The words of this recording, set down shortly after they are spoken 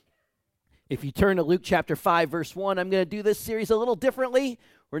If you turn to Luke chapter 5, verse 1, I'm going to do this series a little differently.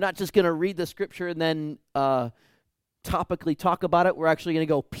 We're not just going to read the scripture and then topically talk about it. We're actually going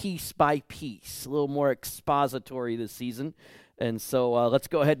to go piece by piece, a little more expository this season. And so let's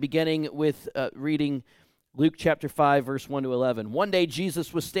go ahead, beginning with reading Luke chapter 5, verse 1 to 11. One day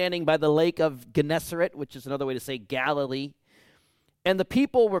Jesus was standing by the lake of Gennesaret, which is another way to say Galilee, and the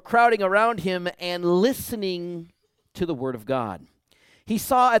people were crowding around him and listening to the word of God. He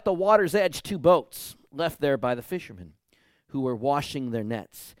saw at the water's edge 2 boats left there by the fishermen who were washing their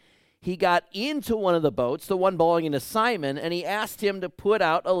nets. He got into one of the boats, the one belonging to Simon, and he asked him to put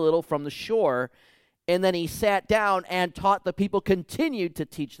out a little from the shore. And then he sat down and taught the people, continued to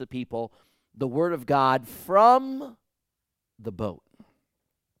teach the people the word of God from the boat.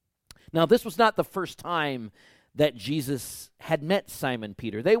 Now, this was not the first time that Jesus had met Simon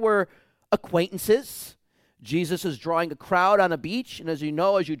Peter. They were acquaintances. Jesus is drawing a crowd on a beach, and as you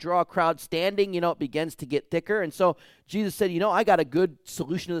know, as you draw a crowd standing, it begins to get thicker. And so Jesus said, I got a good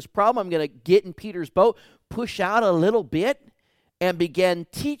solution to this problem. I'm going to get in Peter's boat, push out a little bit, and begin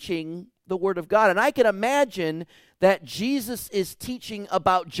teaching the word of God. And I can imagine that Jesus is teaching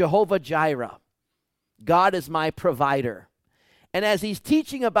about Jehovah Jireh. God is my provider. And as he's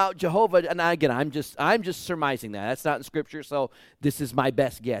teaching about Jehovah, and again, I'm just surmising that. That's not in Scripture, so this is my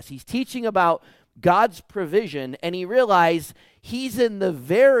best guess. He's teaching about God's provision, and he realized he's in the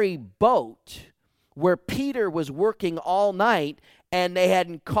very boat where Peter was working all night, and they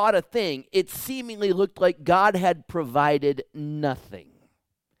hadn't caught a thing. It seemingly looked like God had provided nothing.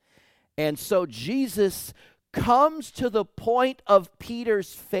 And so Jesus comes to the point of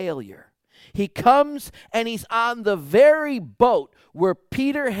Peter's failure. He comes and he's on the very boat where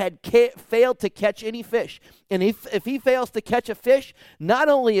Peter had failed to catch any fish. And if he fails to catch a fish, not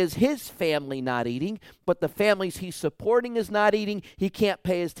only is his family not eating, but the families he's supporting is not eating. He can't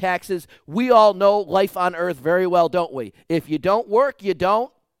pay his taxes. We all know life on earth very well, don't we? If you don't work, you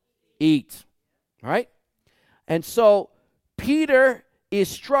don't eat. All right? And so Peter is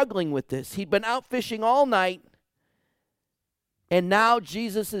struggling with this. He'd been out fishing all night. And now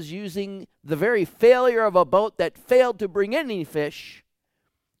Jesus is using the very failure of a boat that failed to bring in any fish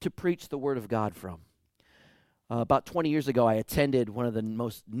to preach the word of God from. About 20 years ago, I attended one of the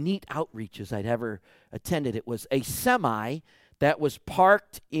most neat outreaches I'd ever attended. It was a semi that was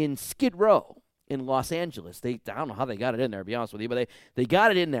parked in Skid Row in Los Angeles. I don't know how they got it in there, to be honest with you, but they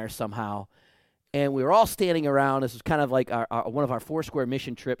got it in there somehow. And we were all standing around. This was kind of like one of our Foursquare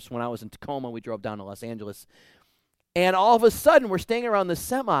mission trips when I was in Tacoma. We drove down to Los Angeles. And all of a sudden, we're standing around the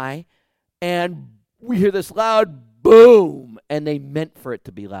semi, and we hear this loud boom, and they meant for it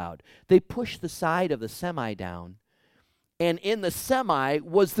to be loud. They pushed the side of the semi down, and in the semi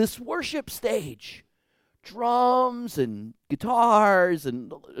was this worship stage. Drums and guitars,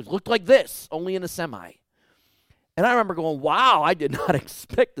 and it looked like this, only in a semi. And I remember going, wow, I did not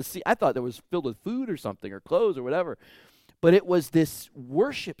expect to see. I thought it was filled with food or something, or clothes or whatever. But it was this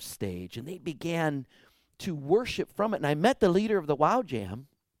worship stage, and they began to worship from it. And I met the leader of the Wow Jam.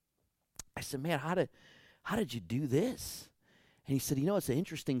 I said, man, how did you do this? And he said, it's an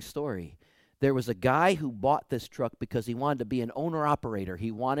interesting story. There was a guy who bought this truck because he wanted to be an owner-operator.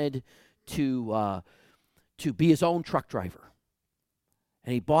 He wanted to be his own truck driver.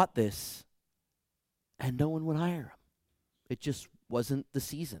 And he bought this, and no one would hire him. It just wasn't the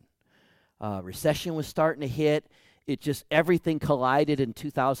season. Recession was starting to hit. Everything collided in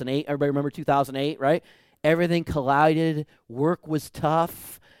 2008. Everybody remember 2008, right? Everything collided. Work was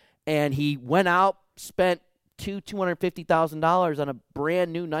tough. And he went out, spent $250,000 on a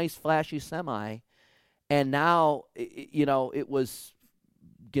brand new, nice, flashy semi. And now, it was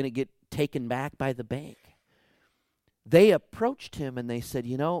going to get taken back by the bank. They approached him and they said,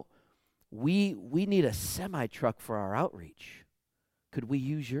 we need a semi-truck for our outreach. Could we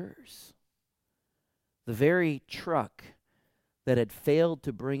use yours? The very truck that had failed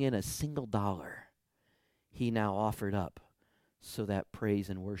to bring in a single dollar, he now offered up so that praise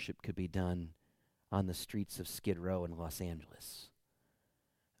and worship could be done on the streets of Skid Row in Los Angeles.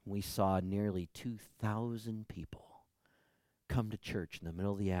 We saw nearly 2,000 people come to church in the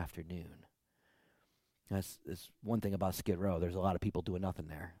middle of the afternoon. That's one thing about Skid Row. There's a lot of people doing nothing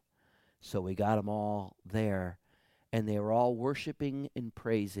there. So we got them all there, and they were all worshiping and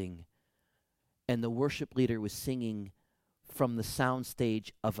praising. And the worship leader was singing from the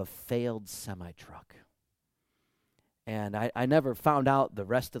soundstage of a failed semi-truck. And I never found out the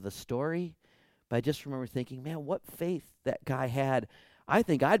rest of the story, but I just remember thinking, man, what faith that guy had. I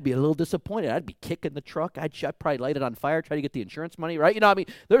think I'd be a little disappointed. I'd be kicking the truck. I'd probably light it on fire, try to get the insurance money, right?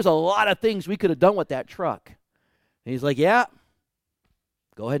 There's a lot of things we could have done with that truck. And he's like, yeah,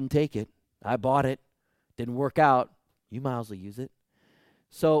 go ahead and take it. I bought it. Didn't work out. You might as well use it.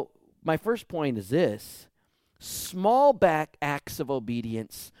 So my first point is this. Small back acts of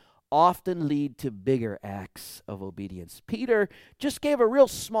obedience often lead to bigger acts of obedience. Peter just gave a real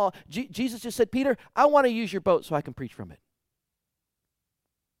small, Jesus just said, Peter, I want to use your boat so I can preach from it.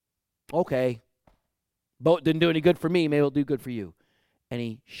 Okay. Boat didn't do any good for me. Maybe it'll do good for you. And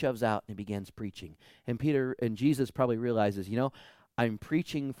he shoves out and he begins preaching. And Peter and Jesus probably realizes, I'm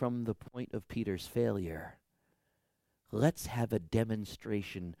preaching from the point of Peter's failure. Let's have a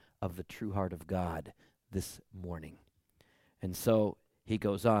demonstration of the true heart of God this morning. And so he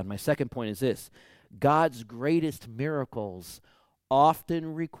goes on. My second point is this. God's greatest miracles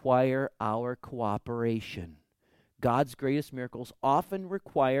often require our cooperation. God's greatest miracles often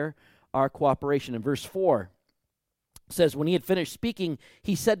require our cooperation. In verse 4, it says, when he had finished speaking,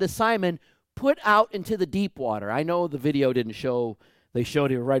 he said to Simon, put out into the deep water. I know the video didn't show, they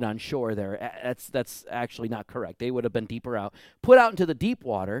showed it right on shore there. That's actually not correct. They would have been deeper out. Put out into the deep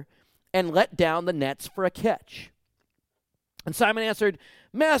water and let down the nets for a catch. And Simon answered,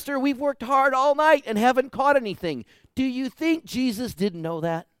 Master, we've worked hard all night and haven't caught anything. Do you think Jesus didn't know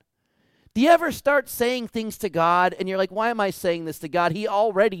that? Do you ever start saying things to God and you're like, why am I saying this to God? He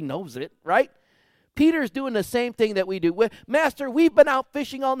already knows it, right? Peter's doing the same thing that we do. Master, we've been out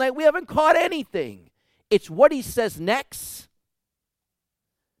fishing all night. We haven't caught anything. It's what he says next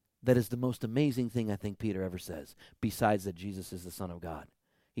that is the most amazing thing I think Peter ever says, besides that Jesus is the Son of God.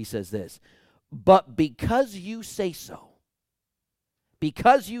 He says this, but because you say so,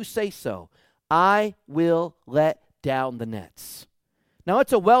 I will let down the nets. Now,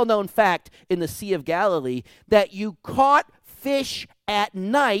 it's a well-known fact in the Sea of Galilee that you caught fish at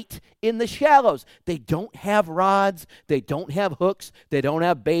night in the shallows. They don't have rods. They don't have hooks. They don't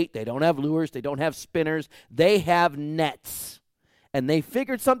have bait. They don't have lures. They don't have spinners. They have nets. And they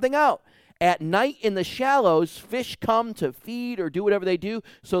figured something out. At night in the shallows, fish come to feed or do whatever they do,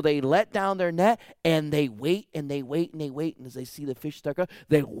 so they let down their net, and they wait, and they wait, and they wait, and as they see the fish start going,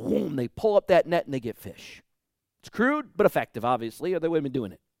 they pull up that net, and they get fish. It's crude, but effective, obviously, or they wouldn't have been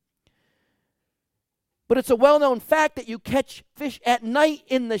doing it. But it's a well-known fact that you catch fish at night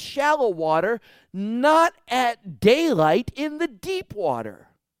in the shallow water, not at daylight in the deep water.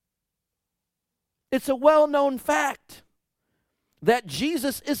 It's a well-known fact that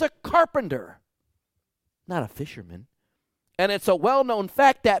Jesus is a carpenter, not a fisherman. And it's a well-known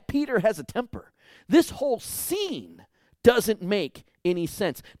fact that Peter has a temper. This whole scene doesn't make any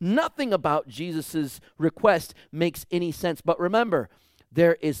sense. Nothing about Jesus' request makes any sense. But remember,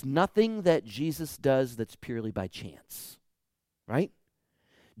 there is nothing that Jesus does that's purely by chance, right?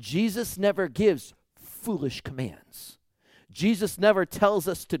 Jesus never gives foolish commands. Jesus never tells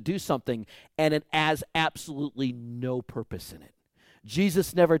us to do something and it has absolutely no purpose in it.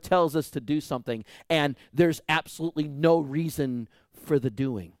 Jesus never tells us to do something and there's absolutely no reason for the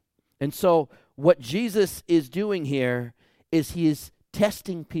doing. And so what Jesus is doing here is he is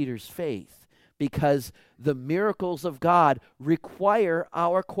testing Peter's faith because the miracles of God require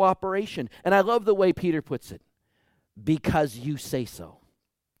our cooperation. And I love the way Peter puts it, because you say so.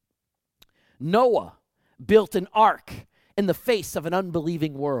 Noah built an ark in the face of an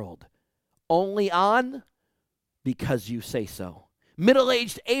unbelieving world, only on because you say so.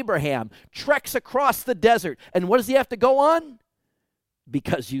 Middle-aged Abraham treks across the desert, and what does he have to go on?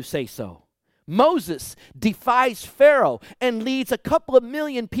 Because you say so. Moses defies Pharaoh and leads a couple of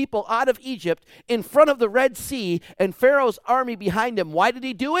million people out of Egypt in front of the Red Sea and Pharaoh's army behind him. Why did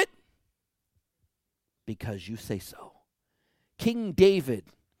he do it? Because you say so. King David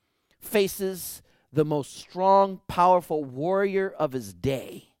faces the most strong, powerful warrior of his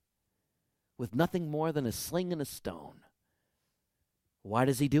day with nothing more than a sling and a stone. Why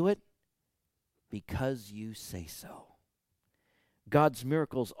does he do it? Because you say so. God's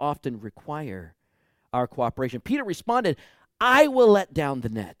miracles often require our cooperation. Peter responded, I will let down the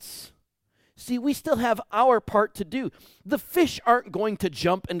nets. See, we still have our part to do. The fish aren't going to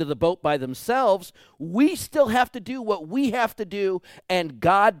jump into the boat by themselves. We still have to do what we have to do, and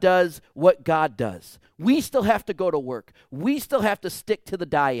God does what God does. We still have to go to work. We still have to stick to the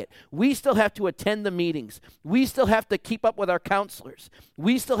diet. We still have to attend the meetings. We still have to keep up with our counselors.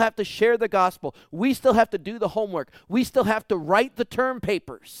 We still have to share the gospel. We still have to do the homework. We still have to write the term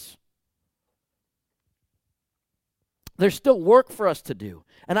papers. There's still work for us to do.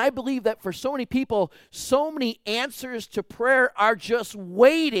 And I believe that for so many people, so many answers to prayer are just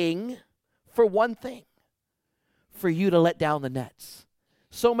waiting for one thing, for you to let down the nets.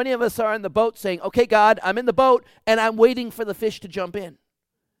 So many of us are in the boat saying, okay, God, I'm in the boat, and I'm waiting for the fish to jump in.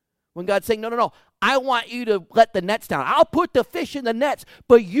 When God's saying, no, no, no, I want you to let the nets down. I'll put the fish in the nets,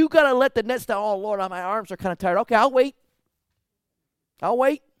 but you got to let the nets down. Oh, Lord, my arms are kind of tired. Okay, I'll wait. I'll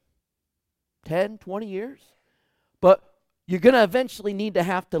wait 10, 20 years. But you're going to eventually need to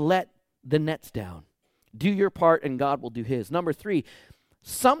have to let the nets down. Do your part and God will do his. Number 3,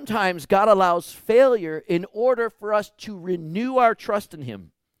 sometimes God allows failure in order for us to renew our trust in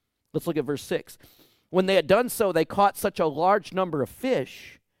him. Let's look at verse 6. When they had done so, they caught such a large number of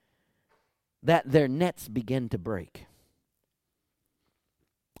fish that their nets began to break.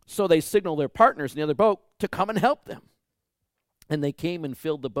 So they signaled their partners in the other boat to come and help them. And they came and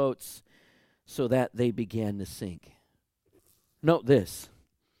filled the boats so that they began to sink. Note this.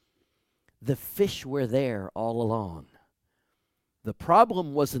 The fish were there all along. The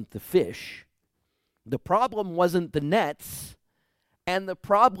problem wasn't the fish. The problem wasn't the nets. And the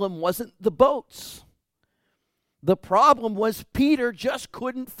problem wasn't the boats. The problem was Peter just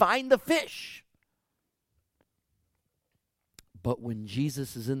couldn't find the fish. But when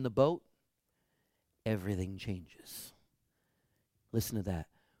Jesus is in the boat, everything changes. Listen to that.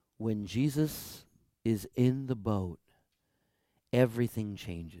 When Jesus is in the boat, everything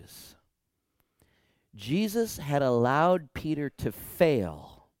changes. Jesus had allowed Peter to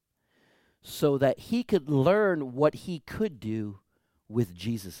fail so that he could learn what he could do with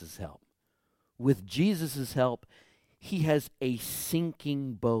Jesus' help. With Jesus' help, he has a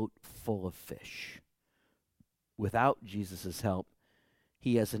sinking boat full of fish. Without Jesus' help,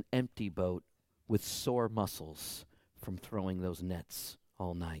 he has an empty boat with sore muscles from throwing those nets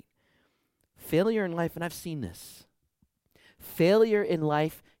all night. Failure in life, and I've seen this. Failure in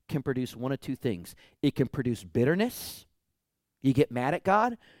life can produce one of two things. It can produce bitterness. You get mad at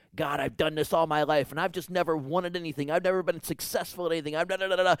God. God, I've done this all my life, and I've just never wanted anything. I've never been successful at anything.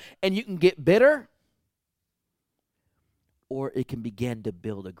 And you can get bitter. Or it can begin to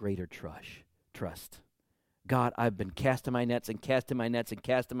build a greater trust. God, I've been casting my nets and casting my nets and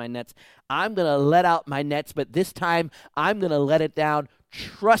casting my nets. I'm going to let out my nets, but this time I'm going to let it down,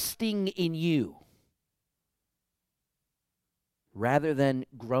 trusting in you, rather than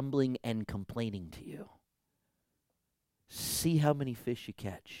grumbling and complaining to you. See how many fish you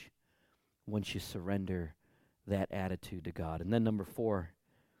catch once you surrender that attitude to God. And then number 4,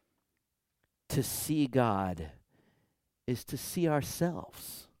 to see God is to see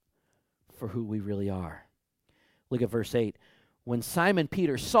ourselves for who we really are. Look at verse 8. When Simon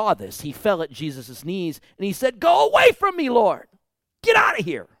Peter saw this, he fell at Jesus' knees and he said, "Go away from me, Lord. Get out of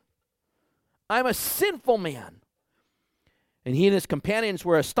here. I'm a sinful man." And he and his companions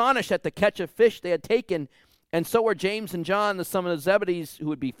were astonished at the catch of fish they had taken, and so were James and John, the son of Zebedee, who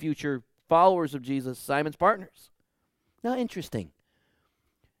would be future followers of Jesus, Simon's partners. Now, interesting.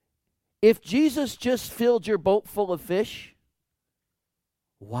 If Jesus just filled your boat full of fish,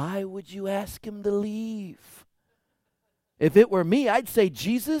 why would you ask him to leave? If it were me, I'd say,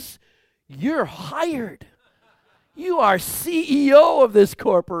 Jesus, you're hired. You are CEO of this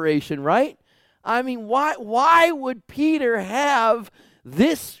corporation, right? I mean, why would Peter have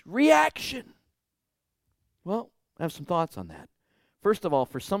this reaction? Well, I have some thoughts on that. First of all,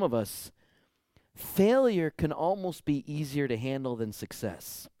 for some of us, failure can almost be easier to handle than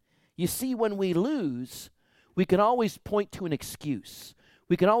success. You see, when we lose, we can always point to an excuse.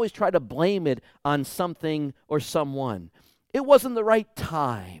 We can always try to blame it on something or someone. It wasn't the right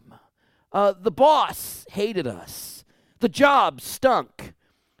time. The boss hated us. The job stunk.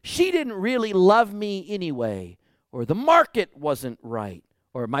 She didn't really love me anyway. Or the market wasn't right.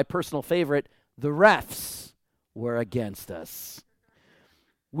 Or my personal favorite, the refs were against us.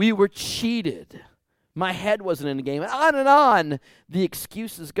 We were cheated. My head wasn't in the game. And on the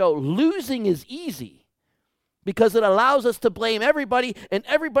excuses go. Losing is easy because it allows us to blame everybody and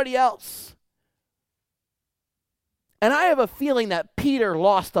everybody else. And I have a feeling that Peter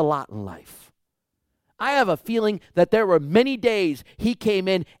lost a lot in life. I have a feeling that there were many days he came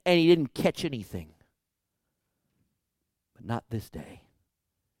in and he didn't catch anything. But not this day.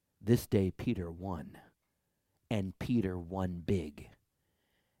 This day Peter won. And Peter won big.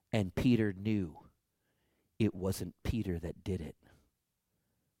 And Peter knew it wasn't Peter that did it.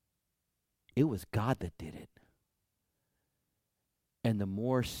 It was God that did it. And the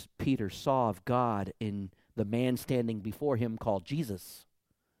more Peter saw of God in the man standing before him called Jesus,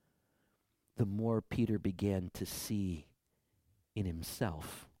 the more Peter began to see in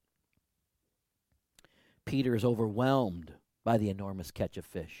himself. Peter is overwhelmed by the enormous catch of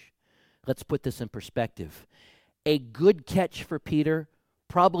fish. Let's put this in perspective. A good catch for Peter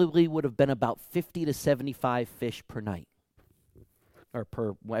probably would have been about 50 to 75 fish per night, or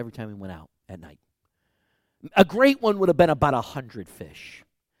every time he went out at night. A great one would have been about 100 fish.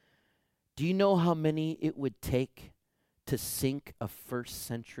 Do you know how many it would take to sink a first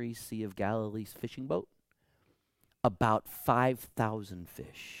century Sea of Galilee's fishing boat? About 5,000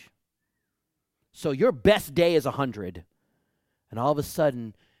 fish. So your best day is 100, and all of a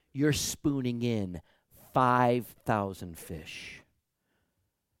sudden you're spooning in 5,000 fish.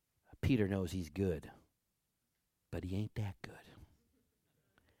 Peter knows he's good, but he ain't that good.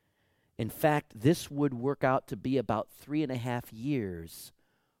 In fact, this would work out to be about 3.5 years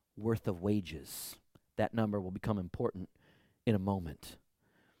worth of wages. That number will become important in a moment.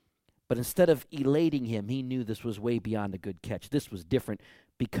 But instead of elating him, he knew this was way beyond a good catch. This was different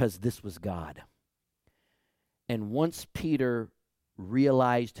because this was God. And once Peter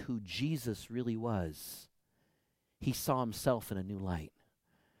realized who Jesus really was, he saw himself in a new light.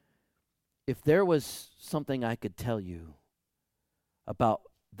 If there was something I could tell you about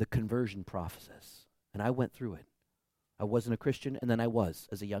the conversion process, and I went through it. I wasn't a Christian, and then I was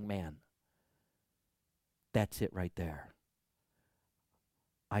as a young man. That's it right there.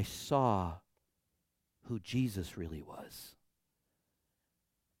 I saw who Jesus really was.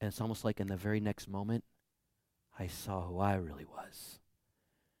 And it's almost like in the very next moment, I saw who I really was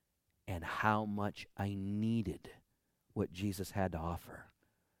and how much I needed what Jesus had to offer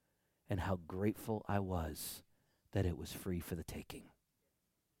and how grateful I was that it was free for the taking.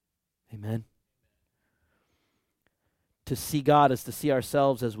 Amen? To see God is to see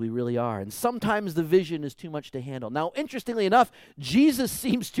ourselves as we really are. And sometimes the vision is too much to handle. Now, interestingly enough, Jesus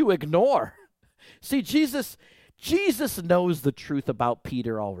seems to ignore. See, Jesus knows the truth about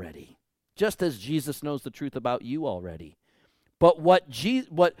Peter already, just as Jesus knows the truth about you already. But what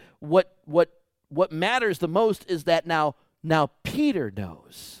matters the most is that now Peter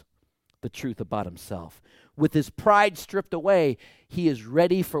knows the truth about himself. With his pride stripped away, he is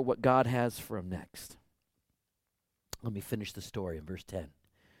ready for what God has for him next. Let me finish the story in verse 10.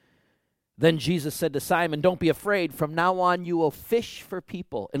 Then Jesus said to Simon, "Don't be afraid. From now on you will fish for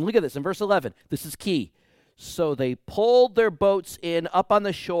people." And look at this in verse 11. This is key. So they pulled their boats in up on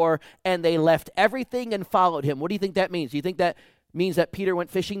the shore, and they left everything and followed him. What do you think that means? Do you think that means that Peter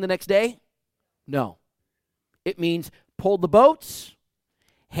went fishing the next day? No. It means pulled the boats,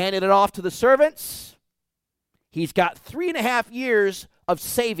 handed it off to the servants. He's got 3.5 years of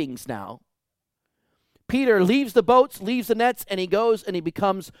savings now. Peter leaves the boats, leaves the nets, and he goes and he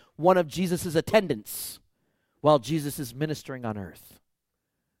becomes one of Jesus' attendants while Jesus is ministering on earth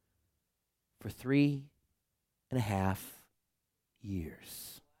for 3.5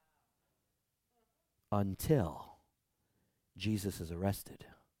 years until Jesus is arrested.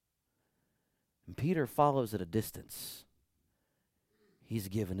 And Peter follows at a distance. He's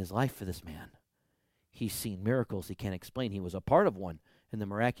given his life for this man. He's seen miracles he can't explain. He was a part of one in the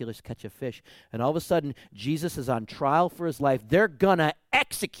miraculous catch of fish. And all of a sudden, Jesus is on trial for his life. They're going to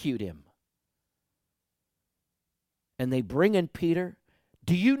execute him. And they bring in Peter.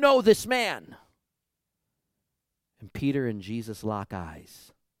 "Do you know this man?" And Peter and Jesus lock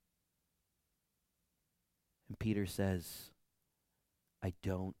eyes. And Peter says, "I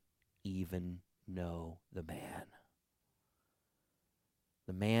don't even know the man."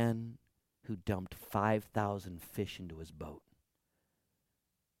 The man who dumped 5,000 fish into his boat.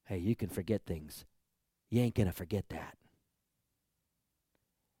 Hey, you can forget things. You ain't going to forget that.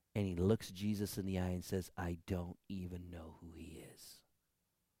 And he looks Jesus in the eye and says, "I don't even know who he is."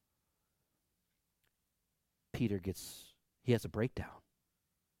 Peter he has a breakdown.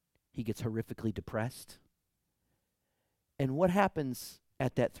 He gets horrifically depressed. And what happens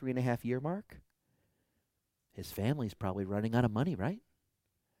at that 3.5 year mark? His family's probably running out of money, right?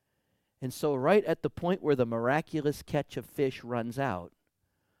 And so right at the point where the miraculous catch of fish runs out,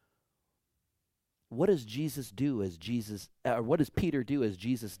 what does Peter do as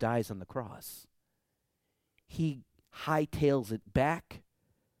Jesus dies on the cross? He hightails it back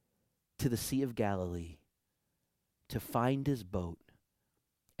to the Sea of Galilee to find his boat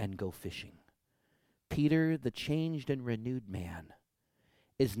and go fishing. Peter, the changed and renewed man,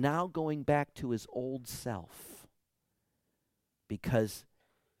 is now going back to his old self because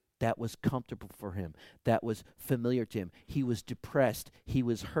that was comfortable for him. That was familiar to him. He was depressed. He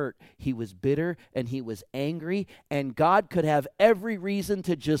was hurt. He was bitter, and he was angry. And God could have every reason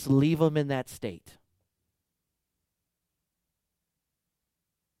to just leave him in that state.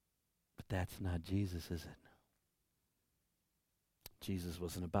 But that's not Jesus, is it? Jesus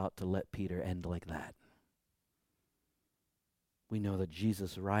wasn't about to let Peter end like that. We know that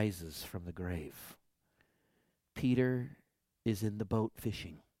Jesus rises from the grave. Peter is in the boat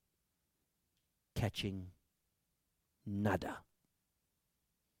fishing, catching nada.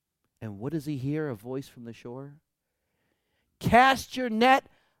 And what does he hear? A voice from the shore? "Cast your net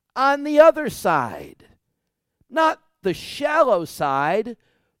on the other side. Not the shallow side,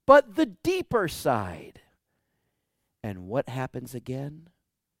 but the deeper side. And what happens again?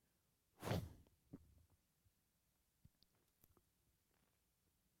 The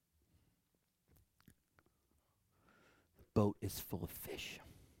boat is full of fish.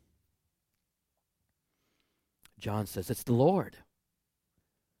 John says, it's the Lord.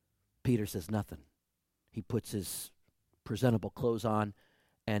 Peter says nothing. He puts his presentable clothes on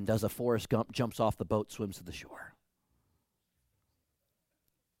and does a Forrest Gump, jumps off the boat, swims to the shore,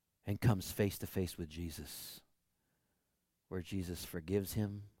 and comes face to face with Jesus, where Jesus forgives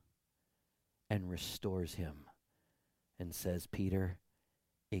him and restores him and says, Peter,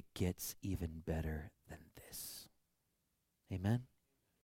 it gets even better than this. Amen.